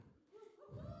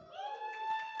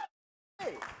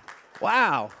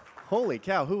Wow. Holy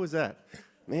cow, who was that?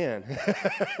 Man.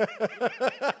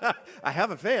 I have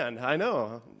a fan, I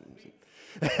know.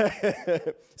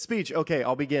 Speech, okay,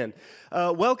 I'll begin.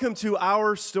 Welcome to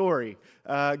our story,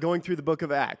 going through the book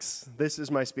of Acts. This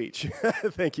is my speech.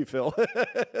 Thank you, Phil.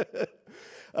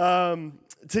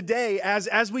 Today,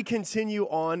 as we continue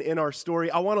on in our story,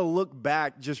 I want to look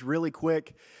back just really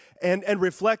quick and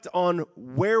reflect on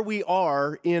where we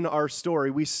are in our story.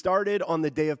 We started on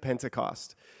the day of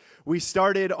Pentecost. We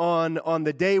started on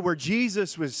the day where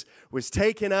Jesus was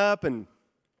taken up and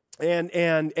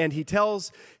he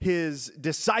tells his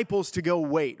disciples to go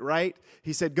wait, right?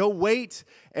 He said, go wait,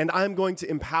 and I'm going to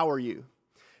empower you.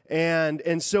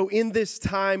 And so in this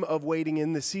time of waiting,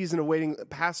 in the season of waiting,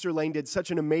 Pastor Lane did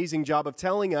such an amazing job of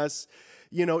telling us,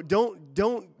 you know,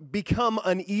 don't become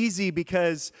uneasy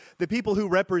because the people who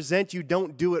represent you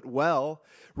don't do it well.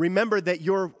 Remember that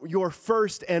your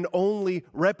first and only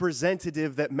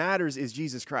representative that matters is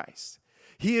Jesus Christ.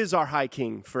 He is our high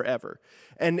king forever.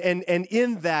 And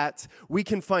in that, we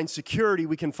can find security,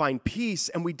 we can find peace,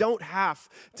 and we don't have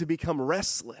to become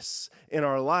restless in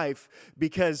our life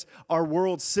because our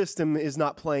world system is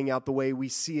not playing out the way we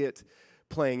see it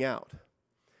playing out.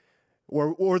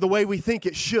 Or the way we think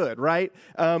it should, right?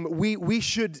 We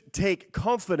should take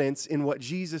confidence in what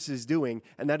Jesus is doing,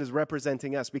 and that is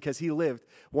representing us because he lived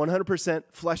 100%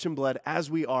 flesh and blood as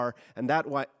we are, and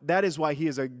that is why he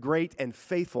is a great and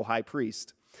faithful high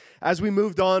priest. As we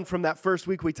moved on from that first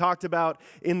week, we talked about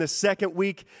in the second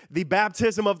week the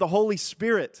baptism of the Holy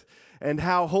Spirit and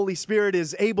how Holy Spirit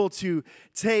is able to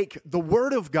take the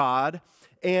Word of God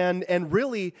and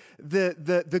really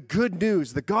the good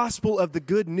news, the gospel of the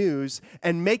good news,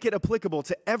 and make it applicable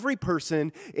to every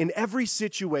person in every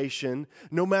situation,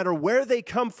 no matter where they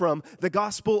come from. The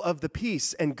gospel of the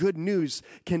peace and good news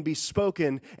can be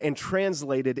spoken and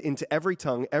translated into every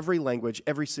tongue, every language,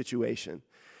 every situation.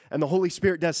 And the Holy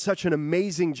Spirit does such an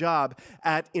amazing job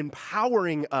at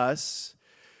empowering us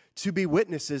to be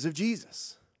witnesses of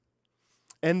Jesus.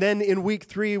 And then in week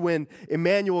 3, when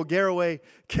Emmanuel Garraway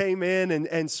came in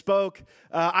and spoke,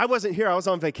 I wasn't here, I was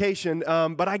on vacation,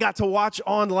 but I got to watch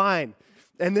online.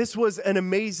 And this was an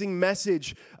amazing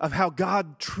message of how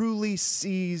God truly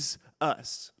sees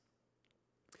us.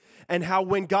 And how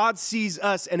when God sees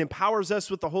us and empowers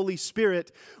us with the Holy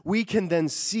Spirit, we can then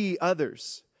see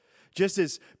others. Just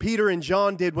as Peter and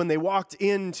John did when they walked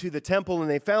into the temple and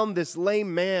they found this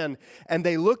lame man and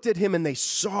they looked at him and they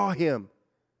saw him.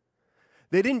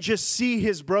 They didn't just see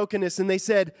his brokenness, and they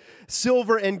said,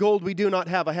 silver and gold we do not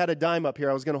have. I had a dime up here.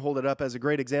 I was going to hold it up as a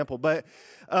great example. But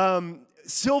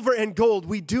silver and gold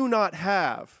we do not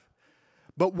have.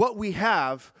 But what we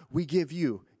have, we give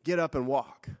you. Get up and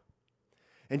walk.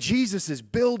 And Jesus is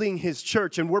building his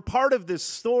church, and we're part of this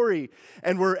story,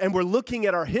 and we're looking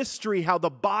at our history, how the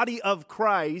body of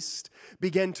Christ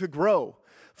began to grow.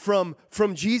 From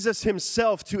Jesus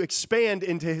himself to expand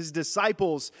into his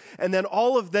disciples. And then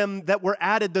all of them that were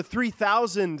added, the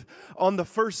 3,000 on the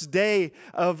first day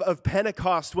of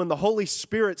Pentecost when the Holy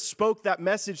Spirit spoke that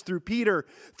message through Peter,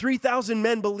 3,000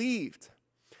 men believed.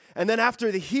 And then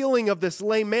after the healing of this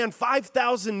lame man,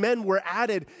 5,000 men were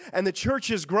added, and the church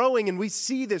is growing, and we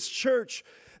see this church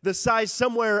the size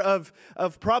somewhere of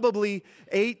probably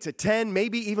 8 to 10,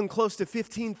 maybe even close to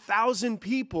 15,000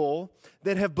 people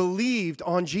that have believed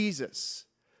on Jesus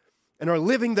and are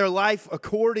living their life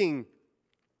according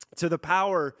to the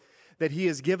power that he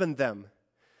has given them.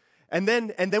 And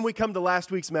then we come to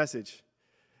last week's message.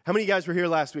 How many of you guys were here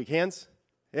last week? Hands?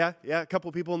 Yeah, a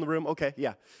couple people in the room. Okay,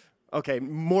 yeah. Okay,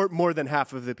 more than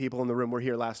half of the people in the room were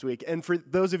here last week. And for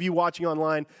those of you watching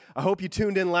online, I hope you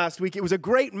tuned in last week. It was a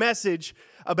great message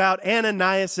about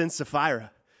Ananias and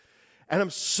Sapphira. And I'm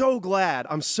so glad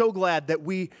that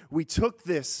we took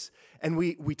this and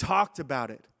we talked about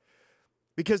it.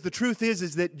 Because the truth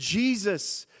is that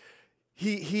Jesus,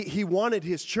 he wanted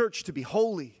his church to be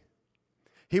holy.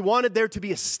 He wanted there to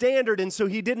be a standard, and so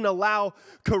he didn't allow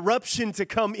corruption to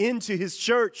come into his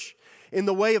church in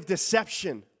the way of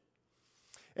deception.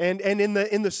 And in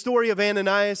the story of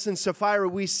Ananias and Sapphira,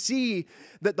 we see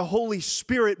that the Holy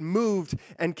Spirit moved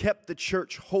and kept the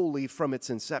church holy from its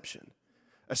inception,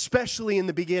 especially in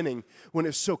the beginning when it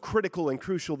was so critical and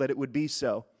crucial that it would be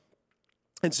so.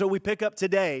 And so we pick up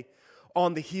today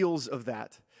on the heels of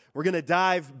that. We're going to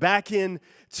dive back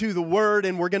into the Word,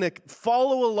 and we're going to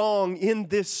follow along in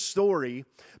this story.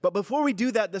 But before we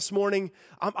do that this morning,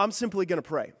 I'm simply going to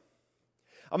pray.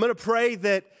 I'm going to pray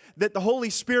that the Holy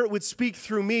Spirit would speak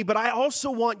through me, but I also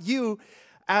want you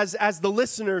as the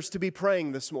listeners to be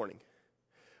praying this morning.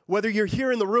 Whether you're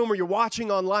here in the room or you're watching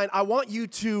online, I want you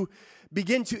to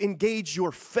begin to engage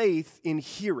your faith in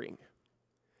hearing.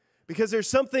 Because there's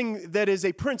something that is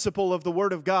a principle of the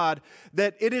Word of God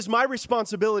that it is my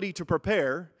responsibility to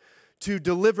prepare, to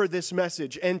deliver this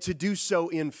message, and to do so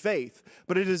in faith.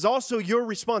 But it is also your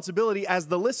responsibility as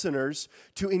the listeners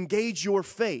to engage your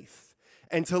faith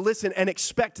and to listen and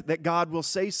expect that God will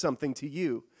say something to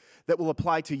you that will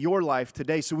apply to your life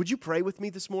today. So would you pray with me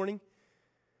this morning?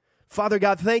 Father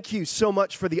God, thank you so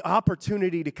much for the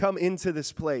opportunity to come into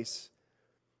this place.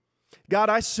 God,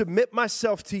 I submit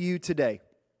myself to you today.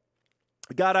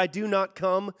 God, I do not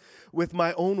come with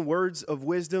my own words of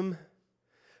wisdom.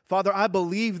 Father, I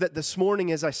believe that this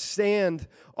morning as I stand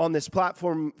on this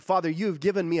platform, Father, you have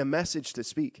given me a message to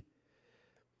speak.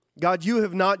 God, you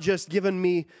have not just given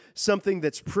me something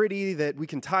that's pretty that we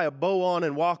can tie a bow on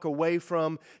and walk away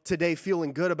from today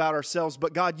feeling good about ourselves,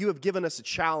 but God, you have given us a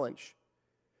challenge.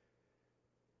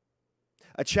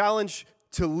 A challenge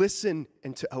to listen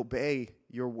and to obey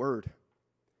your word.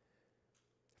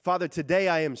 Father, today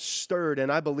I am stirred,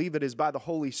 and I believe it is by the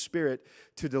Holy Spirit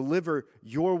to deliver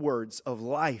your words of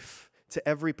life to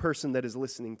every person that is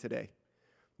listening today.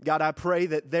 God, I pray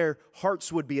that their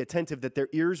hearts would be attentive, that their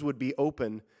ears would be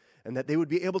open, and that they would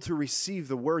be able to receive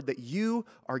the word that you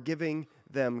are giving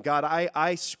them. God,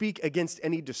 I speak against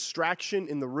any distraction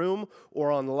in the room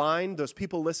or online, those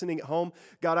people listening at home.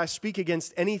 God, I speak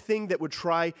against anything that would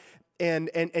try and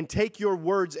take your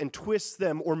words and twist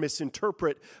them or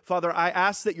misinterpret. Father, I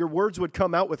ask that your words would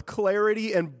come out with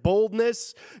clarity and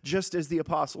boldness, just as the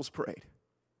apostles prayed.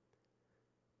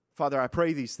 Father, I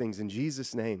pray these things in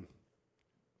Jesus' name.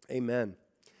 Amen.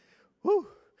 Whew.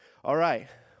 All right.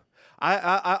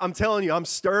 I'm telling you, I'm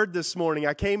stirred this morning.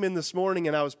 I came in this morning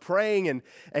and I was praying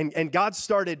and God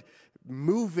started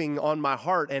moving on my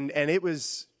heart and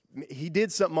He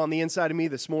did something on the inside of me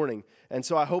this morning. And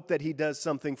so I hope that He does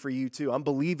something for you too. I'm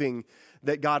believing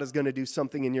that God is going to do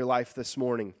something in your life this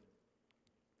morning.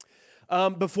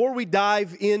 Before we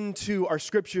dive into our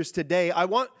scriptures today, I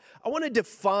want to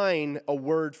define a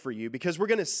word for you because we're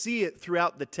going to see it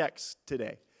throughout the text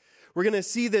today. We're going to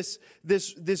see this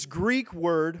Greek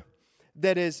word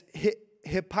that is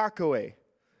hypakoe.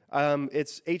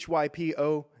 It's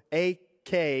Hypoakoe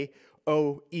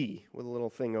with a little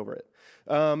thing over it.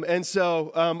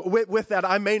 With that,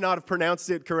 I may not have pronounced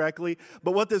it correctly,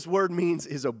 but what this word means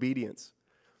is obedience.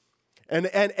 And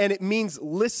it means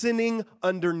listening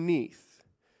underneath.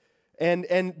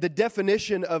 And the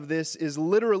definition of this is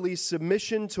literally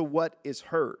submission to what is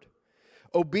heard.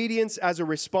 Obedience as a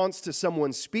response to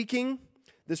someone speaking.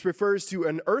 This refers to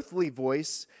an earthly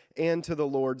voice and to the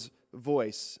Lord's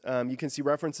voice. You can see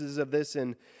references of this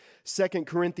in 2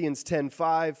 Corinthians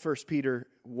 10:5, 1 Peter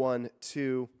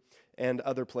 1:2, and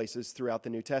other places throughout the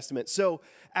New Testament. So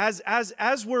as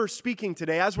we're speaking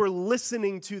today, as we're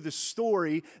listening to the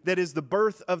story that is the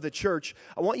birth of the church,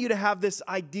 I want you to have this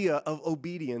idea of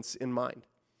obedience in mind.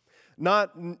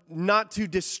 Not to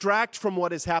distract from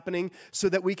what is happening so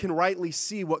that we can rightly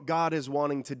see what God is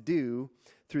wanting to do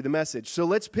through the message. So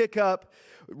let's pick up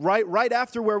right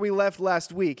after where we left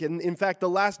last week. And in fact, the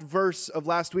last verse of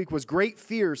last week was, "Great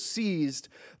fear seized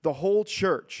the whole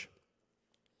church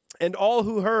and all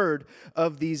who heard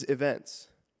of these events.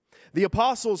 The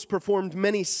apostles performed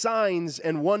many signs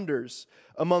and wonders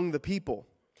among the people,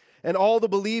 and all the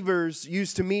believers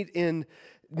used to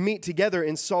meet together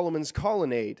in Solomon's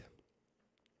colonnade.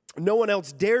 No one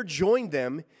else dared join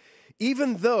them,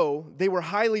 even though they were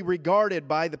highly regarded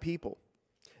by the people.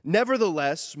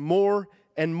 Nevertheless, more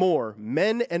and more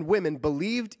men and women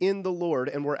believed in the Lord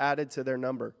and were added to their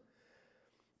number.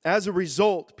 As a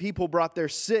result, people brought their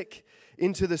sick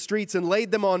into the streets and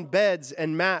laid them on beds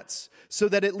and mats so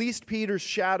that at least Peter's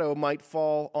shadow might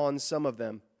fall on some of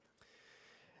them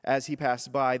as he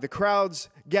passed by. The crowds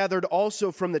gathered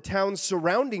also from the towns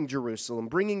surrounding Jerusalem,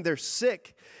 bringing their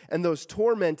sick and those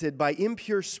tormented by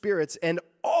impure spirits, and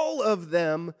all of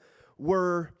them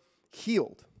were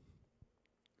healed."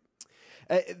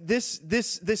 This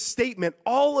statement,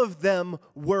 all of them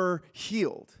were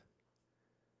healed.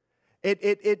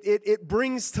 It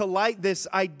brings to light this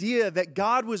idea that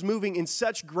God was moving in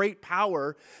such great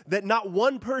power that not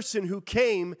one person who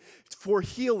came for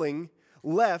healing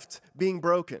left being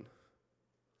broken.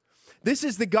 This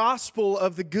is the gospel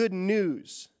of the good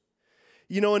news.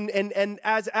 You know, and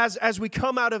as we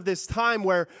come out of this time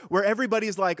where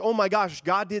everybody's like, oh my gosh,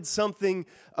 God did something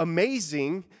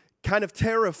amazing, kind of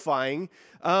terrifying,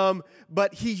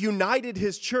 but He united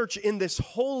His church in this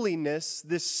holiness,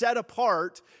 this set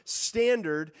apart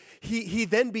standard. He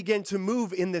then began to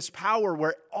move in this power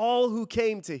where all who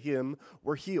came to Him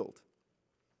were healed.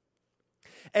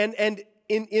 And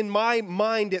in my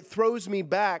mind, it throws me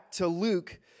back to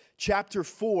Luke chapter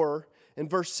 4 and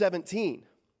verse 17.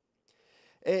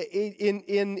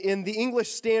 In the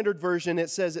English Standard Version, it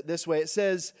says it this way. It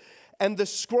says, "And the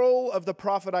scroll of the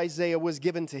prophet Isaiah was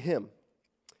given to him,"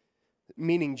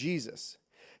 meaning Jesus.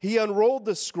 "He unrolled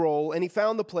the scroll, and he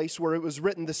found the place where it was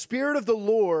written, 'The Spirit of the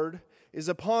Lord is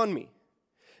upon me,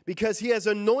 because he has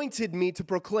anointed me to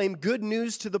proclaim good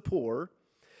news to the poor.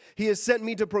 He has sent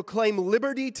me to proclaim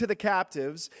liberty to the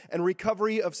captives and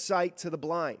recovery of sight to the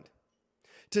blind,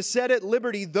 to set at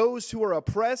liberty those who are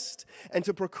oppressed, and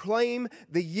to proclaim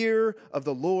the year of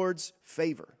the Lord's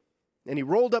favor.' And he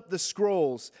rolled up the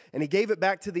scrolls, and he gave it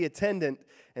back to the attendant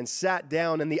and sat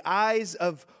down. And the eyes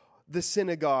of the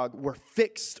synagogue were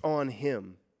fixed on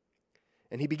him.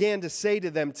 And he began to say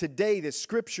to them, 'Today this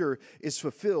scripture is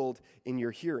fulfilled in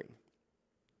your hearing.'"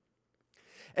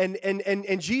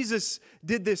 And Jesus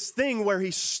did this thing where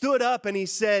he stood up and he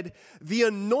said, "The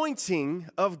anointing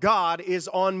of God is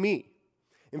on me."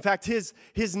 In fact, his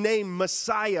name,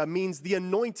 Messiah, means the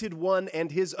anointed one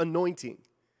and his anointing.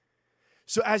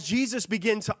 So as Jesus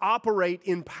began to operate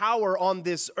in power on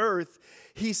this earth,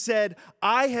 he said,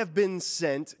 "I have been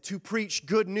sent to preach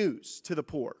good news to the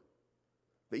poor,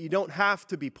 that you don't have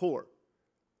to be poor."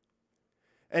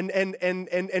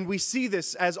 And we see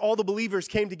this as all the believers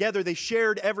came together. They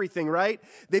shared everything, right?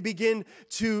 They begin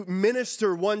to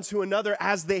minister one to another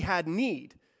as they had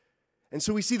need. And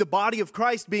so we see the body of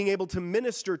Christ being able to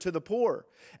minister to the poor.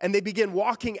 And they begin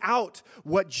walking out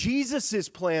what Jesus'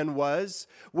 plan was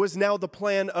now the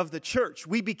plan of the church.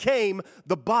 We became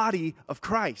the body of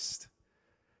Christ.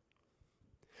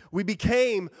 We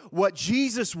became what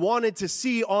Jesus wanted to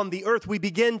see on the earth. We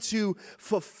began to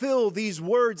fulfill these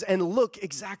words and look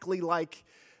exactly like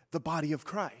the body of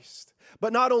Christ.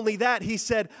 But not only that, he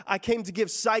said, "I came to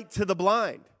give sight to the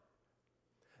blind."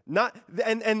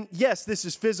 And yes, this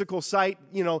is physical sight.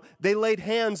 You know, they laid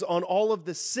hands on all of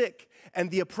the sick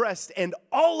and the oppressed, and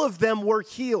all of them were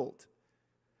healed.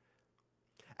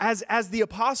 As the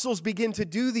apostles begin to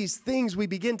do these things, we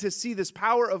begin to see this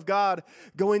power of God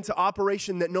go into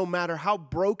operation, that no matter how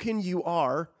broken you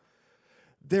are,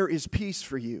 there is peace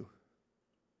for you.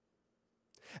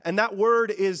 And that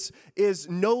word is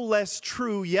no less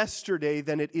true yesterday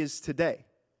than it is today.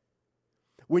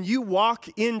 When you walk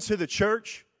into the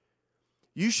church,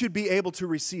 you should be able to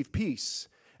receive peace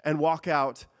and walk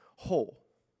out whole.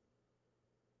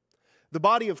 The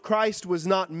body of Christ was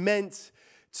not meant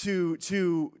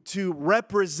to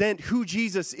represent who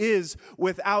Jesus is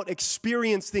without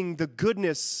experiencing the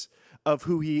goodness of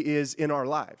who he is in our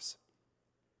lives.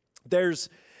 There's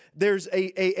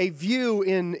a view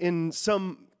in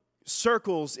some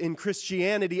circles in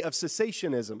Christianity of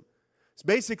cessationism. It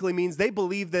basically means they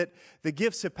believe that the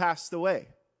gifts have passed away.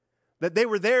 That they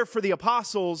were there for the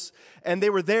apostles, and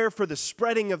they were there for the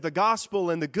spreading of the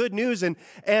gospel and the good news, and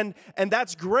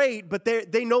that's great, but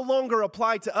they no longer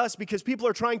apply to us because people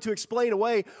are trying to explain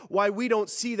away why we don't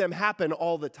see them happen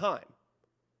all the time.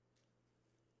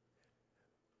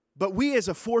 But we as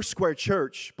a Foursquare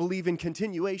church believe in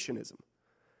continuationism.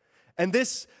 And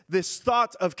this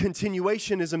thought of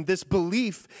continuationism, this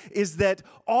belief, is that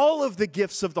all of the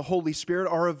gifts of the Holy Spirit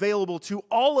are available to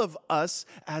all of us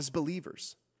as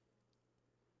believers.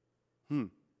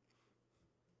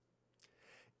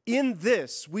 In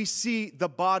this, we see the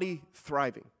body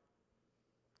thriving.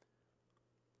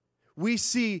 We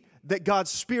see that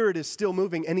God's Spirit is still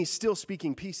moving, and he's still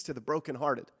speaking peace to the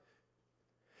brokenhearted.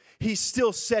 He's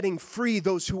still setting free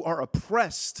those who are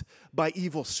oppressed by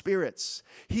evil spirits.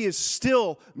 He is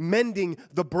still mending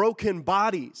the broken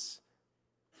bodies.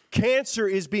 Cancer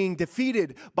is being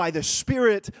defeated by the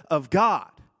Spirit of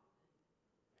God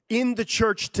in the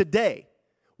church today.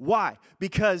 Why?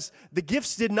 Because the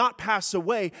gifts did not pass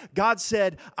away. God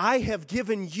said, "I have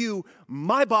given you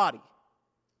my body.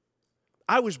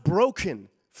 I was broken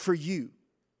for you,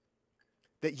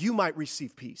 that you might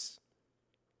receive peace."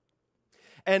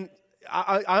 And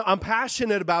I'm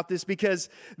passionate about this because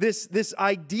this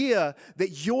idea that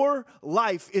your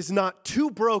life is not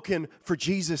too broken for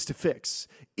Jesus to fix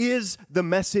is the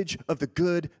message of the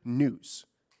good news.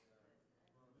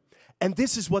 And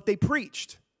this is what they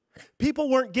preached. People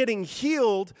weren't getting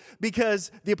healed because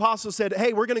the apostles said,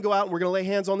 "Hey, we're going to go out and we're going to lay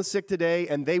hands on the sick today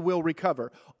and they will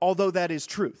recover," although that is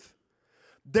truth.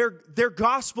 Their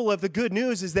gospel of the good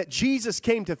news is that Jesus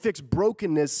came to fix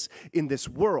brokenness in this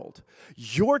world.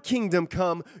 Your kingdom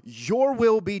come, your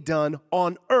will be done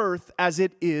on earth as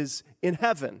it is in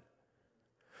heaven.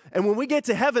 And when we get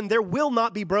to heaven, there will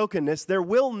not be brokenness. There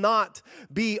will not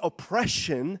be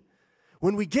oppression.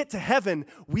 When we get to heaven,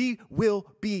 we will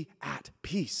be at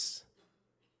peace.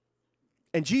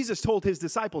 And Jesus told his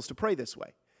disciples to pray this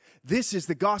way. This is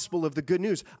the gospel of the good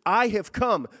news. I have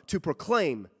come to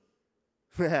proclaim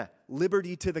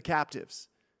liberty to the captives.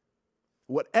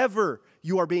 Whatever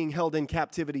you are being held in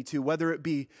captivity to, whether it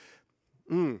be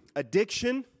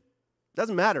addiction,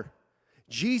 doesn't matter.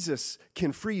 Jesus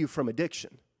can free you from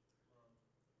addiction.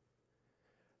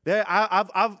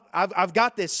 I've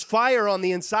got this fire on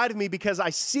the inside of me because I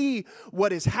see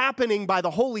what is happening by the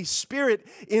Holy Spirit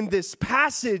in this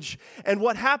passage. And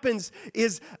what happens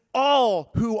is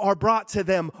all who are brought to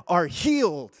them are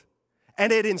healed.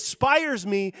 And it inspires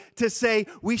me to say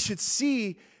we should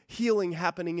see healing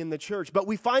happening in the church. But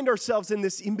we find ourselves in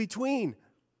this in-between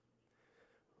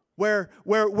where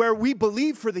we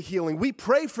believe for the healing, we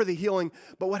pray for the healing,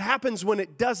 but what happens when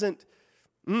it doesn't,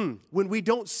 when we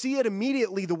don't see it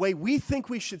immediately the way we think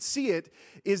we should see it,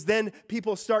 is then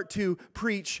people start to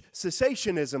preach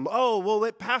cessationism. Oh, well,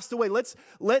 it passed away. Let's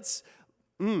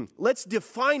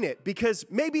define it, because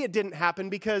maybe it didn't happen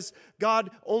because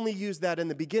God only used that in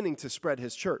the beginning to spread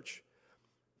his church.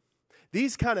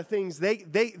 These kind of things, they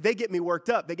get me worked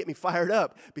up. They get me fired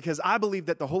up because I believe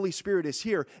that the Holy Spirit is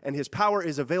here and his power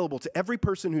is available to every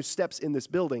person who steps in this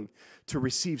building to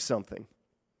receive something.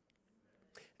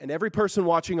 And every person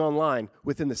watching online,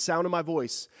 within the sound of my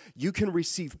voice, you can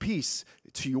receive peace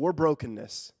to your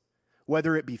brokenness,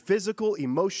 whether it be physical,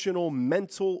 emotional,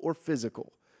 mental, or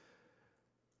physical.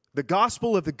 The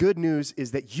gospel of the good news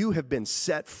is that you have been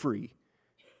set free.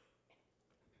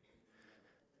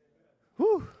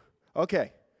 Whew.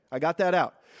 Okay, I got that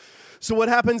out. So what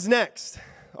happens next?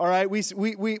 All right, we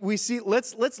see,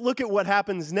 let's look at what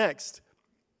happens next.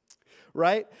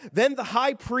 Right? Then the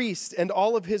high priest and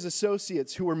all of his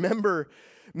associates who were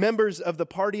members of the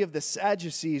party of the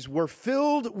Sadducees were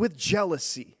filled with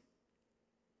jealousy.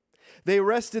 They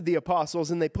arrested the apostles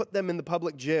and they put them in the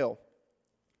public jail.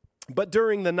 But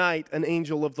during the night, an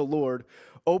angel of the Lord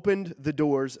opened the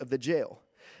doors of the jail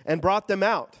and brought them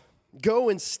out. Go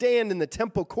and stand in the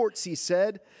temple courts, he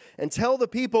said, and tell the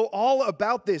people all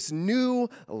about this new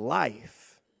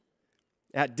life.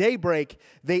 At daybreak,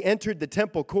 they entered the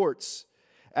temple courts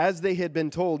as they had been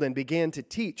told and began to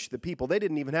teach the people. They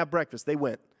didn't even have breakfast. They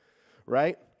went,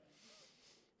 right?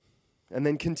 And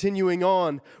then continuing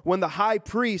on, when the high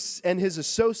priest and his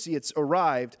associates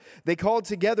arrived, they called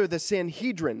together the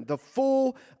Sanhedrin, the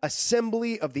full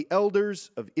assembly of the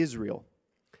elders of Israel.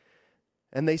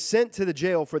 And they sent to the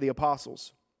jail for the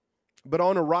apostles. But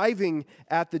on arriving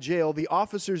at the jail, the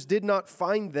officers did not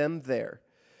find them there.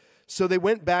 So they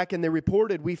went back and they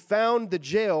reported, we found the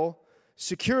jail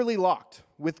securely locked,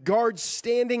 with guards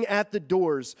standing at the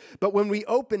doors. But when we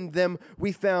opened them,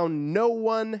 we found no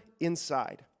one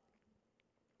inside.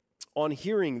 On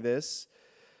hearing this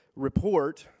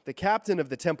report, the captain of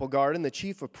the temple guard and the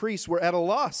chief of priests were at a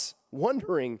loss,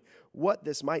 wondering what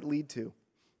this might lead to.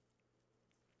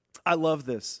 I love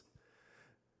this.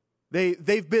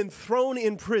 They've been thrown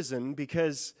in prison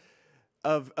because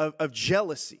of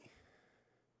jealousy.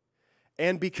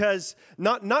 And because,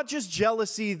 not just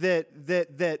jealousy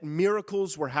that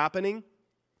miracles were happening,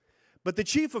 but the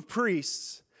chief of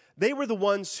priests, they were the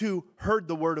ones who heard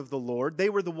the word of the Lord. They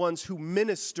were the ones who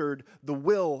ministered the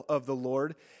will of the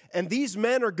Lord. And these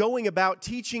men are going about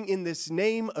teaching in this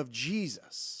name of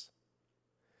Jesus.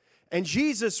 And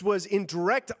Jesus was in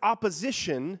direct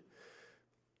opposition,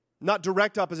 not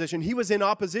direct opposition, he was in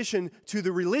opposition to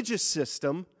the religious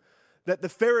system that the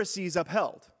Pharisees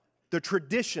upheld, the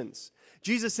traditions.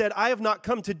 Jesus said, I have not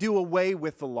come to do away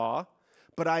with the law,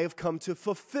 but I have come to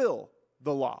fulfill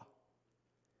the law.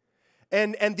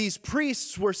 And these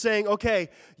priests were saying, okay,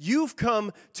 you've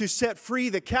come to set free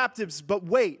the captives, but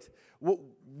wait,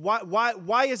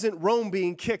 why isn't Rome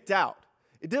being kicked out?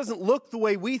 It doesn't look the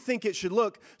way we think it should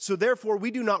look, so therefore we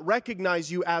do not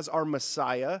recognize you as our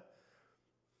Messiah.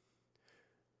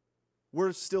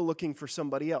 We're still looking for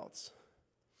somebody else.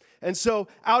 And so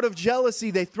out of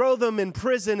jealousy, they throw them in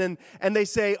prison and they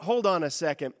say, hold on a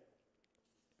second.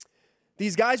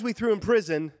 These guys we threw in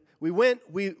prison, we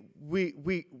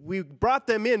brought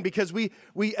them in because we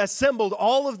assembled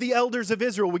all of the elders of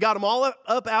Israel. We got them all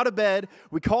up out of bed.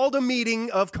 We called a meeting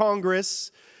of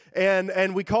Congress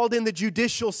and we called in the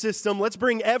judicial system. Let's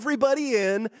bring everybody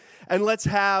in and let's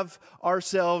have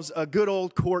ourselves a good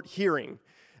old court hearing.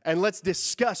 And let's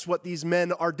discuss what these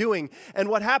men are doing. And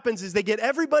what happens is they get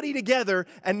everybody together,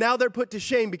 and now they're put to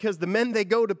shame because the men they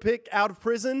go to pick out of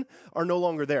prison are no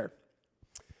longer there.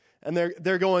 And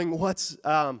they're going, what's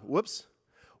going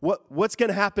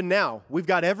to happen now? We've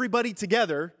got everybody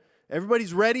together.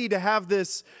 Everybody's ready to have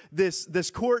this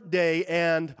court day,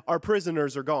 and our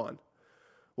prisoners are gone.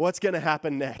 What's going to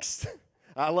happen next?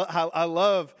 I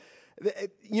love,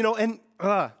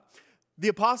 the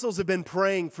apostles have been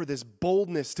praying for this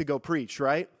boldness to go preach,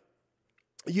 right?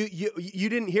 You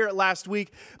didn't hear it last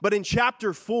week, but in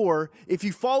chapter 4, if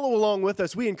you follow along with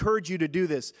us, we encourage you to do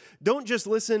this. Don't just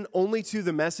listen only to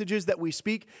the messages that we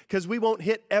speak, because we won't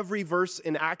hit every verse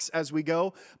in Acts as we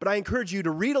go, but I encourage you to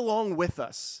read along with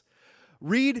us.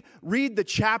 Read the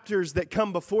chapters that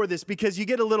come before this, because you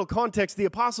get a little context. The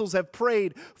apostles have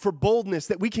prayed for boldness,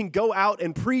 that we can go out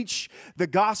and preach the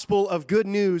gospel of good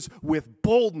news with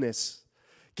boldness.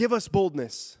 Give us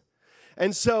boldness.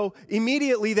 And so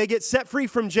immediately they get set free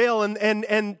from jail,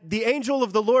 and the angel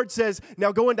of the Lord says,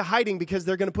 now go into hiding because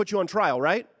they're going to put you on trial,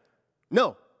 right?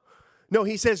 No,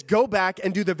 he says, go back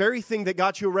and do the very thing that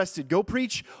got you arrested. Go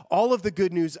preach all of the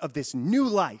good news of this new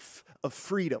life of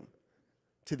freedom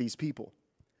to these people.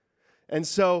 And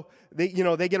so they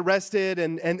get arrested,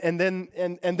 and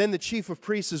then the chief of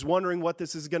priests is wondering what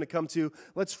this is going to come to.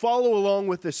 Let's follow along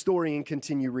with the story and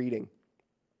continue reading.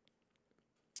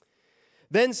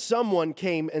 Then someone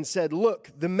came and said,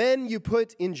 look, the men you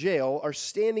put in jail are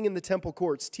standing in the temple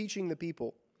courts teaching the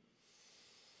people.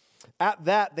 At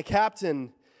that, the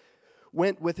captain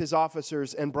went with his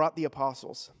officers and brought the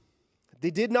apostles. They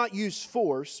did not use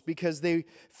force because they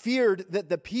feared that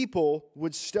the people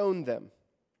would stone them.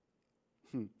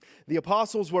 The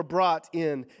apostles were brought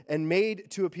in and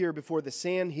made to appear before the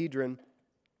Sanhedrin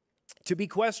to be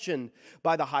questioned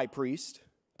by the high priest,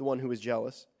 the one who was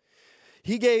jealous.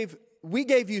 We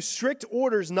gave you strict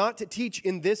orders not to teach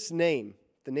in this name,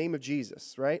 the name of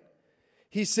Jesus, right?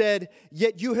 He said,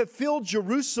 yet you have filled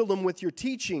Jerusalem with your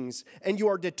teachings, and you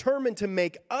are determined to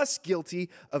make us guilty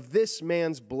of this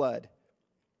man's blood.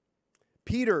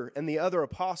 Peter and the other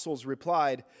apostles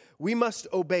replied, we must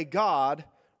obey God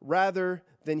rather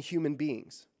than human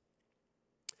beings.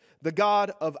 The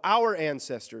God of our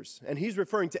ancestors, and he's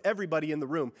referring to everybody in the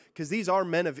room, because these are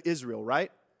men of Israel,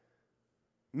 right?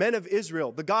 Men of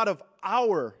Israel, the God of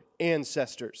our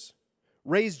ancestors,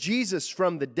 raised Jesus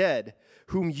from the dead,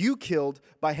 whom you killed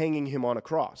by hanging him on a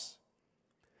cross.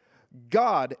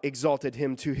 God exalted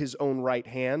him to his own right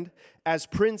hand as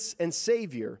Prince and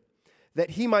Savior,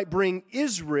 that he might bring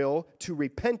Israel to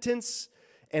repentance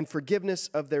and forgiveness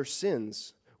of their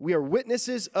sins. We are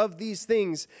witnesses of these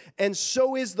things, and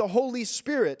so is the Holy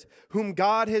Spirit, whom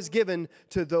God has given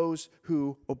to those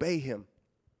who obey him.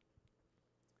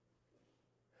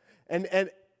 And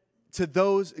to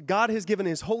those, God has given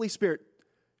his Holy Spirit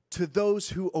to those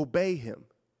who obey him.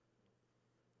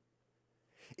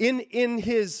 In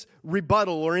his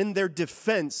rebuttal, or in their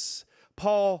defense,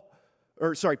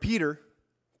 Peter,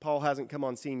 Paul hasn't come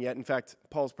on scene yet. In fact,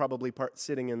 Paul's probably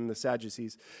sitting in the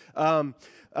Sadducees.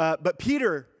 But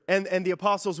Peter and the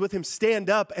apostles with him stand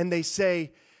up and they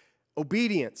say,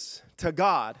 obedience to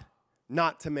God,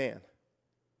 not to man.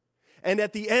 And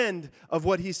at the end of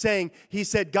what he's saying, he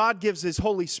said, God gives his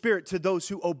Holy Spirit to those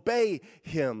who obey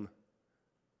him.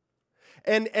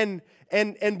 And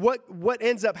what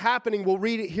ends up happening, we'll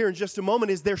read it here in just a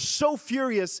moment, is they're so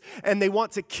furious and they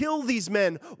want to kill these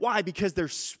men. Why? Because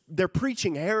they're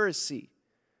preaching heresy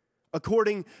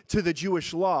according to the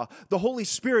Jewish law. The Holy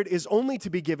Spirit is only to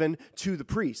be given to the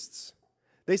priests.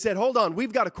 They said, hold on,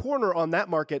 we've got a corner on that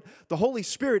market. The Holy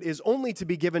Spirit is only to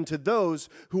be given to those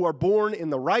who are born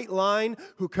in the right line,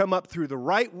 who come up through the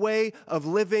right way of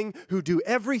living, who do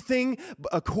everything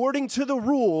according to the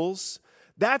rules.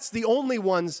 That's the only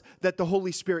ones that the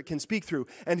Holy Spirit can speak through.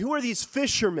 And who are these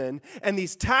fishermen and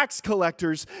these tax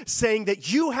collectors saying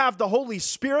that you have the Holy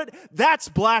Spirit? That's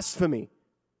blasphemy.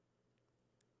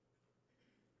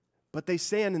 But they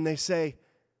stand and they say,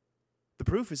 the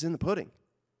proof is in the pudding.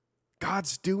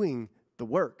 God's doing the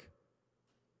work,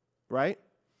 right?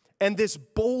 And this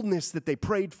boldness that they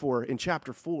prayed for in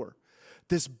chapter 4,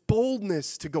 this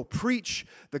boldness to go preach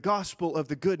the gospel of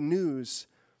the good news,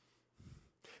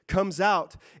 comes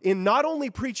out in not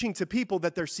only preaching to people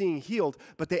that they're seeing healed,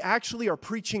 but they actually are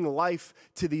preaching life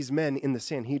to these men in the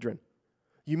Sanhedrin.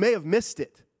 You may have missed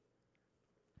it.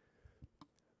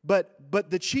 But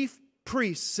the chief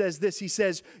priest says this. He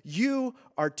says, you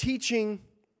are teaching,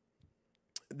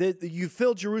 you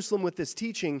filled Jerusalem with this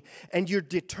teaching, and you're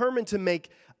determined to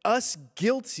make us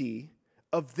guilty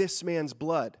of this man's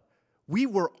blood. We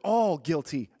were all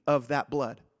guilty of that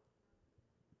blood.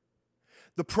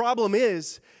 The problem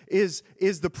is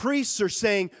the priests are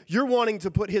saying, you're wanting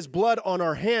to put his blood on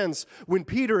our hands, when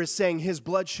Peter is saying his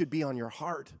blood should be on your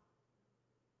heart.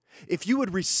 If you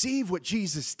would receive what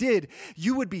Jesus did,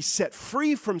 you would be set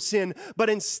free from sin, but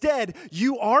instead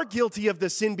you are guilty of the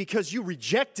sin because you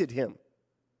rejected him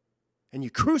and you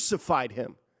crucified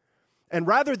him. And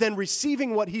rather than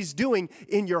receiving what he's doing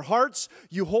in your hearts,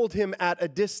 you hold him at a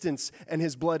distance, and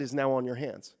his blood is now on your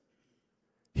hands.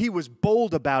 He was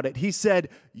bold about it. He said,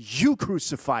 you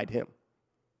crucified him.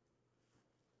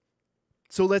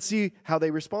 So let's see how they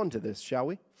respond to this, shall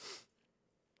we?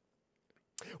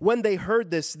 When they heard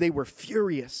this, they were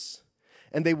furious,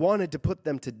 and they wanted to put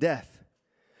them to death.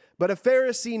 But a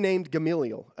Pharisee named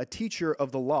Gamaliel, a teacher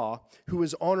of the law, who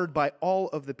was honored by all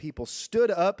of the people,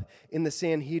 stood up in the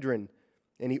Sanhedrin,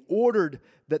 and he ordered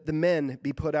that the men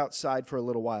be put outside for a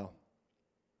little while.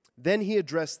 Then he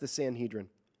addressed the Sanhedrin.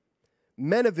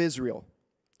 Men of Israel,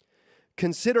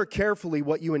 consider carefully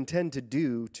what you intend to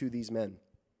do to these men.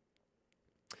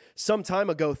 Some time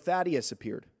ago, Thaddeus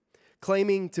appeared,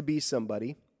 claiming to be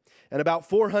somebody, and about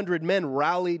 400 men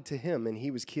rallied to him, and he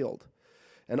was killed.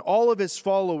 And all of his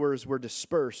followers were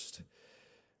dispersed,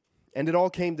 and it all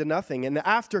came to nothing. And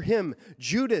after him,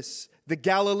 Judas the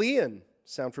Galilean,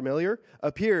 sound familiar,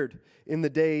 appeared in the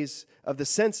days of the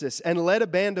census and led a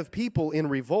band of people in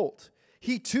revolt.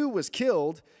 He too was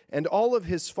killed, and all of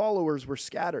his followers were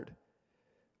scattered.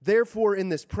 Therefore, in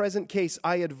this present case,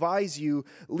 I advise you,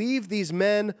 leave these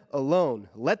men alone.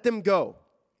 Let them go.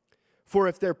 For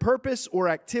if their purpose or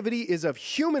activity is of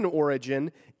human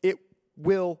origin, it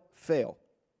will fail.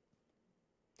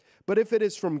 But if it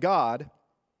is from God,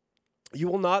 you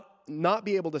will not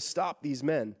be able to stop these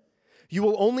men. You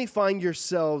will only find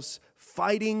yourselves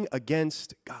fighting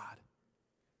against God.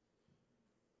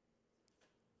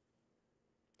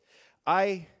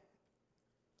 I,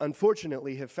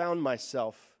 unfortunately, have found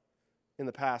myself in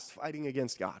the past fighting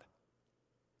against God.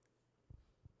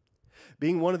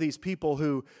 Being one of these people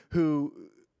who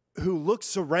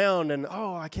looks around and,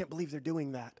 oh, I can't believe they're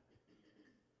doing that.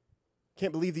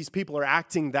 Can't believe these people are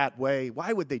acting that way.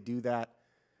 Why would they do that?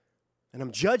 And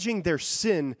I'm judging their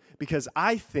sin because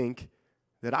I think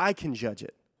that I can judge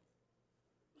it.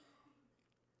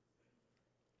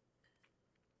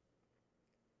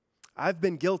 I've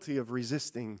been guilty of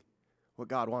resisting what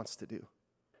God wants to do,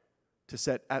 to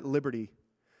set at liberty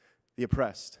the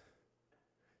oppressed,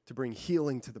 to bring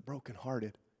healing to the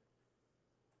brokenhearted.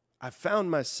 I've found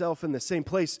myself in the same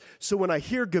place. So when I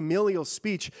hear Gamaliel's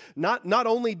speech, not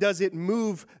only does it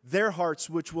move their hearts,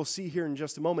 which we'll see here in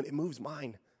just a moment, it moves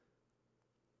mine.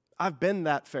 I've been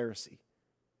that Pharisee.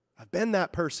 I've been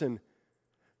that person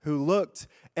who looked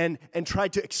and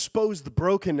tried to expose the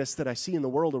brokenness that I see in the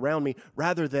world around me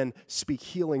rather than speak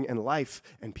healing and life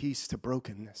and peace to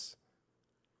brokenness.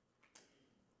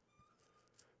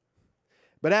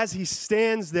 But as he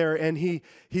stands there and he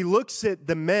looks at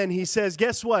the men, he says,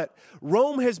 guess what?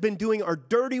 Rome has been doing our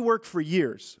dirty work for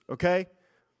years, okay?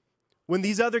 When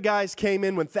these other guys came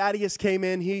in, when Thaddeus came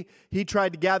in, he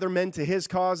tried to gather men to his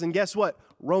cause, and guess what?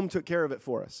 Rome took care of it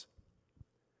for us.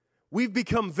 We've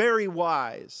become very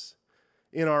wise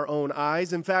in our own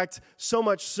eyes. In fact, so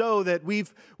much so that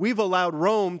we've allowed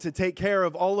Rome to take care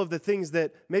of all of the things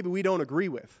that maybe we don't agree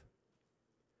with.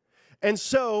 And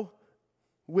so,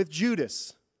 with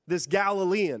Judas, this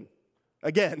Galilean,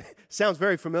 again, sounds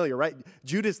very familiar, right?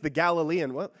 Judas the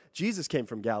Galilean. Well, Jesus came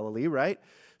from Galilee, right?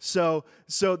 So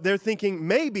they're thinking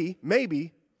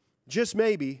maybe, just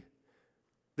maybe,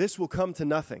 this will come to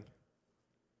nothing.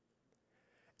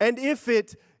 And if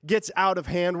it gets out of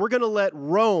hand, we're going to let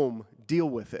Rome deal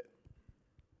with it.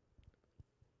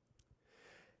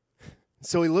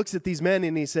 So he looks at these men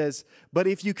and he says, but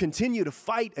if you continue to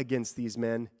fight against these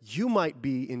men, you might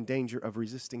be in danger of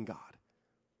resisting God.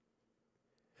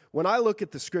 When I look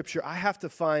at the scripture, I have to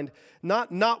find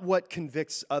not what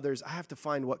convicts others, I have to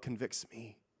find what convicts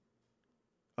me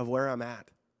of where I'm at.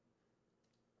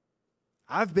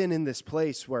 I've been in this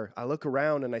place where I look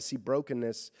around and I see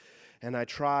brokenness and I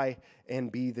try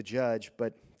and be the judge,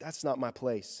 but that's not my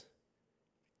place.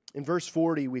 In verse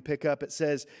 40, we pick up, it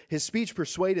says, his speech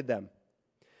persuaded them.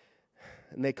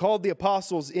 And they called the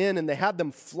apostles in and they had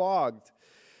them flogged.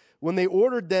 Then they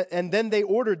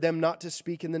ordered them not to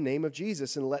speak in the name of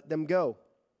Jesus and let them go.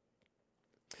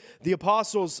 The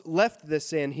apostles left the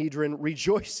Sanhedrin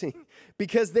rejoicing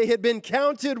because they had been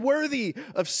counted worthy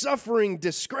of suffering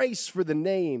disgrace for the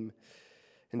name.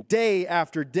 And day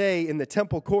after day in the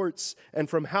temple courts and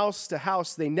from house to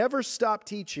house, they never stopped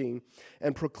teaching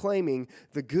and proclaiming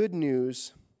the good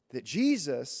news that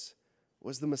Jesus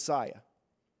was the Messiah.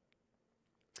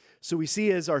 So we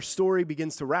see as our story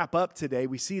begins to wrap up today,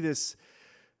 we see this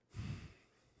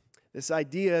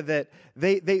idea that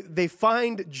they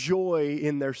find joy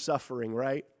in their suffering,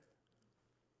 right?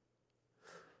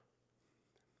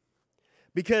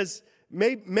 Because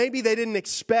maybe they didn't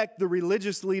expect the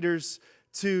religious leaders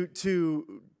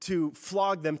to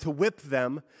flog them, to whip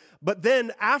them. But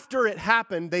then after it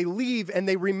happened, they leave and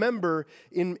they remember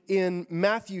in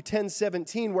Matthew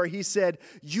 10:17 where he said,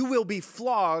 you will be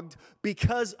flogged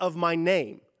because of my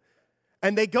name.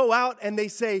 And they go out and they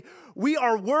say, we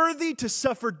are worthy to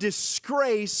suffer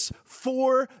disgrace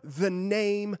for the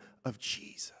name of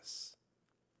Jesus.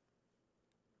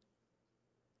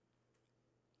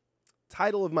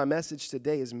 Title of my message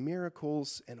today is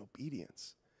Miracles and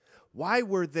Obedience. Why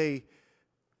were they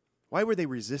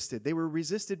resisted? They were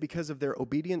resisted because of their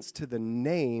obedience to the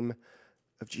name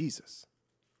of Jesus.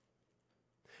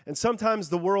 And sometimes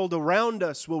the world around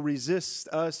us will resist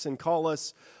us and call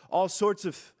us all sorts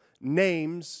of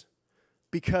names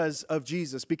because of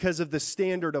Jesus, because of the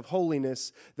standard of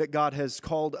holiness that God has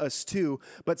called us to.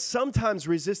 But sometimes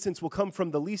resistance will come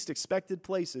from the least expected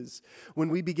places when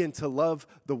we begin to love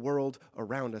the world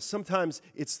around us. Sometimes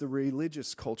it's the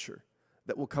religious culture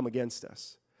that will come against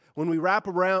us. When we wrap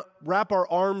our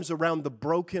arms around the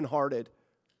brokenhearted,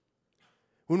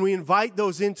 when we invite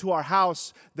those into our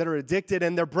house that are addicted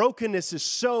and their brokenness is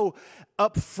so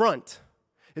upfront,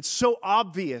 it's so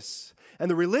obvious. And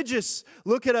the religious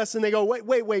look at us and they go,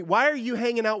 wait, why are you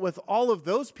hanging out with all of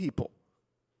those people?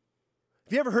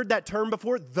 Have you ever heard that term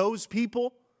before, those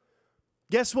people?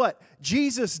 Guess what?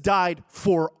 Jesus died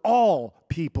for all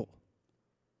people,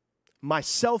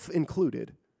 myself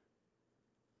included.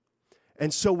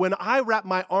 And so when I wrap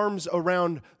my arms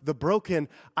around the broken,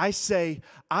 I say,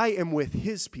 I am with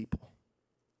his people.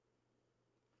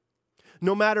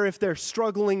 No matter if they're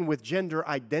struggling with gender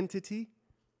identity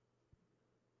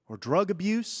or drug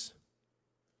abuse,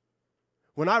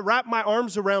 when I wrap my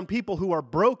arms around people who are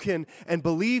broken and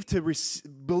believe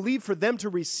for them to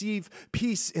receive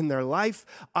peace in their life,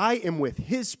 I am with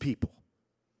his people.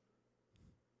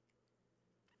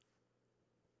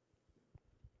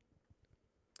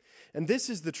 And this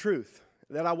is the truth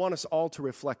that I want us all to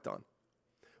reflect on.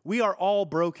 We are all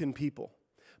broken people,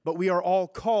 but we are all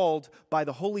called by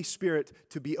the Holy Spirit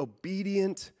to be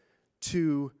obedient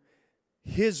to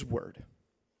his word.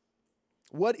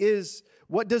 What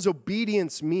does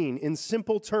obedience mean? In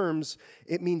simple terms,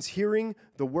 it means hearing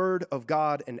the word of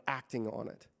God and acting on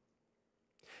it.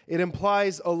 It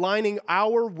implies aligning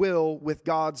our will with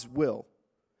God's will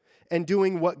and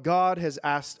doing what God has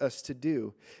asked us to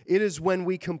do. It is when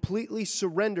we completely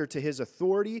surrender to his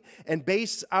authority and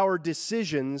base our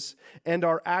decisions and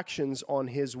our actions on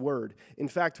his word. In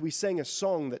fact, we sang a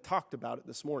song that talked about it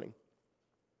this morning.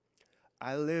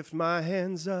 I lift my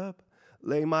hands up,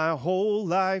 lay my whole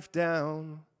life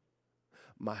down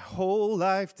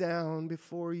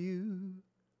before you.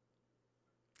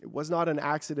 It was not an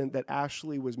accident that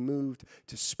Ashley was moved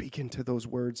to speak into those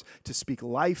words, to speak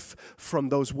life from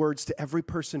those words to every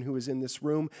person who is in this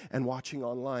room and watching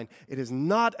online. It is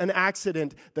not an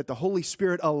accident that the Holy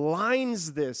Spirit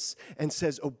aligns this and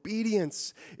says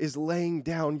obedience is laying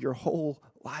down your whole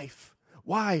life.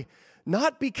 Why?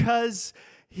 Not because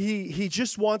He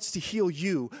just wants to heal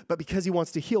you, but because he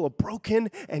wants to heal a broken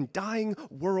and dying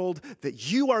world that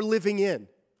you are living in.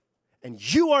 And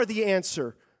you are the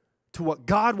answer to what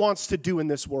God wants to do in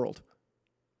this world.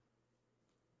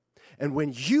 And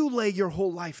when you lay your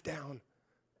whole life down,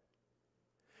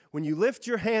 when you lift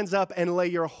your hands up and lay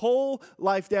your whole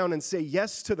life down and say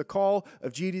yes to the call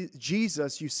of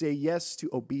Jesus, you say yes to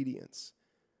obedience.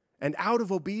 And out of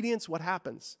obedience, what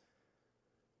happens?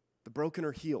 The broken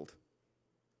are healed.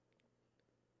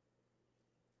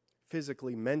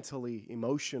 Physically, mentally,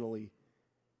 emotionally,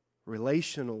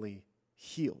 relationally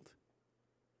healed.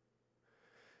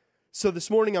 So this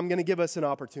morning, I'm going to give us an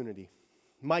opportunity.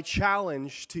 My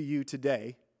challenge to you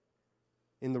today,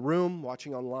 in the room,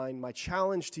 watching online, my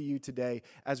challenge to you today,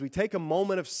 as we take a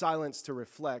moment of silence to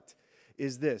reflect,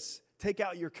 is this. Take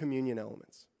out your communion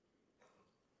elements.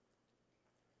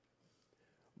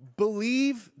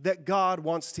 Believe that God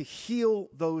wants to heal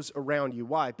those around you.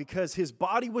 Why? Because his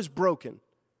body was broken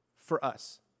for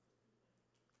us.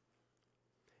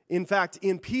 In fact,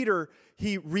 in Peter,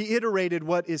 he reiterated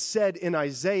what is said in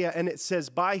Isaiah, and it says,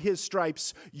 by his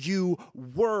stripes you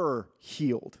were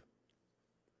healed.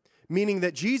 Meaning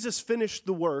that Jesus finished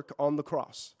the work on the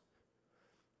cross.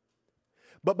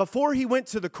 But before he went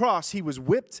to the cross, he was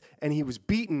whipped and he was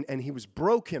beaten and he was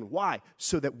broken. Why?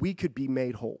 So that we could be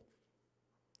made whole.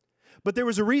 But there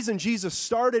was a reason Jesus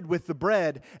started with the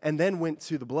bread and then went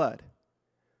to the blood.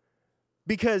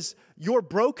 Because your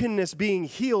brokenness being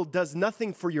healed does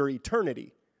nothing for your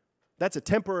eternity. That's a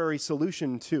temporary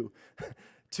solution to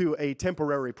a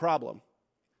temporary problem.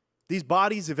 These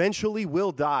bodies eventually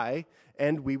will die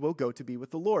and we will go to be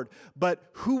with the Lord. But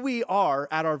who we are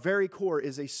at our very core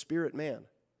is a spirit man.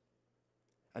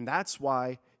 And that's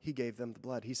why he gave them the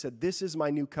blood. He said, this is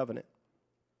my new covenant.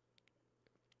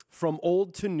 From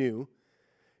old to new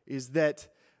is that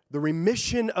the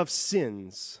remission of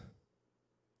sins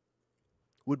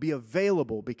would be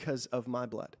available because of my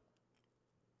blood.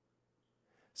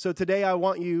 So today I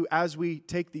want you, as we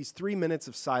take these 3 minutes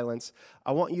of silence,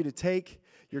 I want you to take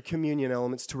your communion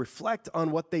elements to reflect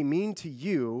on what they mean to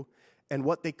you and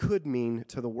what they could mean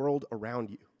to the world around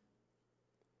you.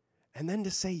 And then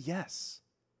to say yes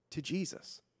to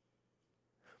Jesus.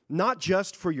 Not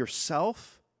just for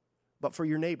yourself, but for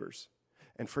your neighbors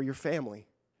and for your family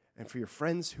and for your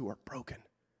friends who are broken.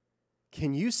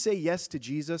 Can you say yes to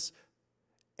Jesus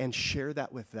and share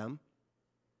that with them?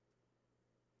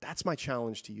 That's my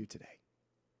challenge to you today.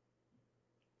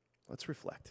 Let's reflect.